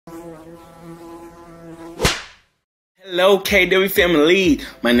Hello KW family,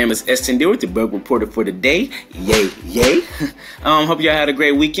 my name is Eston Deal with the bug reporter for the day. Yay. Hope y'all had a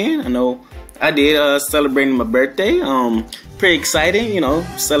great weekend. I know I did, celebrating my birthday. Pretty excited,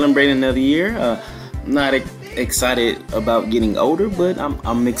 celebrating another year. Not excited about getting older, but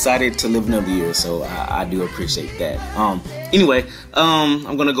I'm excited to live another year, so I do appreciate that. Anyway,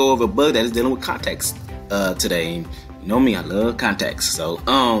 I'm gonna go over a bug that is dealing with contacts today. You know me, I love contacts. So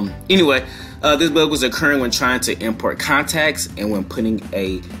anyway, this bug was occurring when trying to import contacts and when putting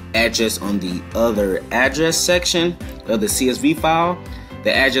a address on the other address section of the CSV file.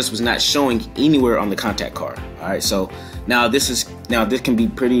 The address was not showing anywhere on the contact card. All right, so now this can be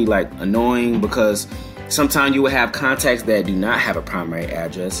pretty annoying, because sometimes you will have contacts that do not have a primary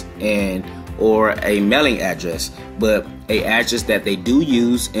address or a mailing address, but a address that they do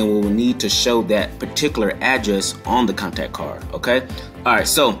use and will need to show that particular address on the contact card. Okay, all right,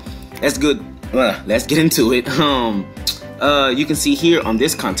 so that's good. Let's get into it. You can see here on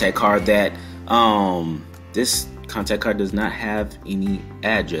this contact card that this contact card does not have any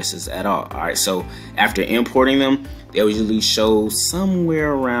addresses at all. All right, so after importing them, they usually show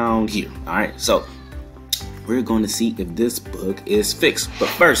somewhere around here. All right, so we're going to see if this bug is fixed. But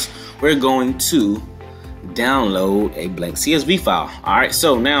first, we're going to download a blank CSV file. All right,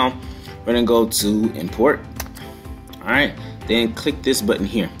 so now we're going to go to import. All right, then click this button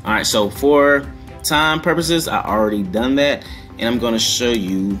here. All right, so for time purposes, I already done that, and I'm going to show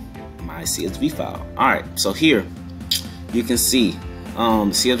you my CSV file. All right, so here you can see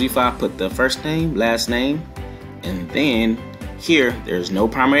CSV file, put the first name, last name, and then here there's no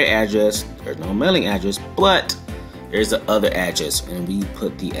primary address, there's no mailing address, but there's the other address, and we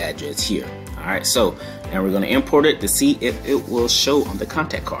put the address here. All right, so now we're going to import it to see if it will show on the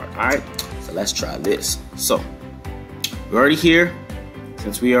contact card. All right, so let's try this. So we're already here.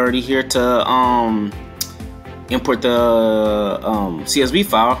 Since we are already here to import the CSV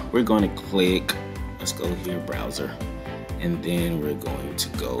file, we're going to click, let's go here, browser, and then we're going to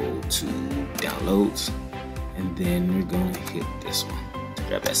go to downloads, and then we're going to hit this one to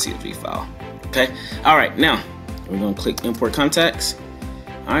grab that CSV file. Okay, all right, now we're going to click import contacts.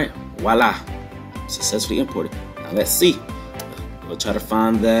 All right, voila, successfully imported. Now let's see. We'll try to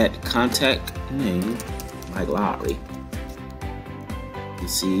find that contact name, Mike Lowry, and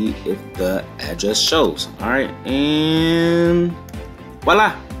see if the address shows. All right, and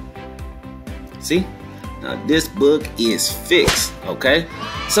voila. See, now this bug is fixed. Okay,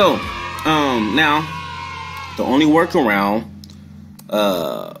 so now the only workaround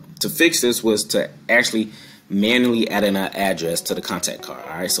to fix this was to actually manually add an address to the contact card.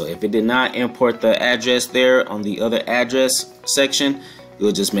 All right, so if it did not import the address there on the other address section, it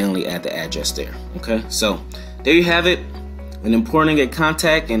will just manually add the address there. Okay, so there you have it. When importing a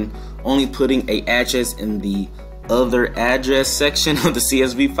contact and only putting a address in the other address section of the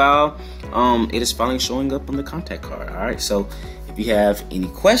CSV file, it is finally showing up on the contact card. All right, so if you have any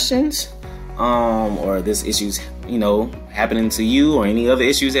questions or this issue's happening to you, or any other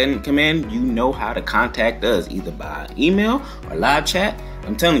issues that come in, you know how to contact us, either by email or live chat.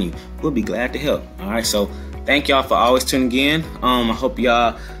 I'm telling you, we'll be glad to help. All right, so thank y'all for always tuning in. I hope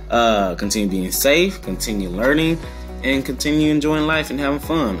y'all continue being safe, continue learning, and continue enjoying life and having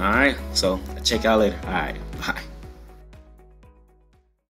fun. All right, so I'll check y'all later. All right, bye.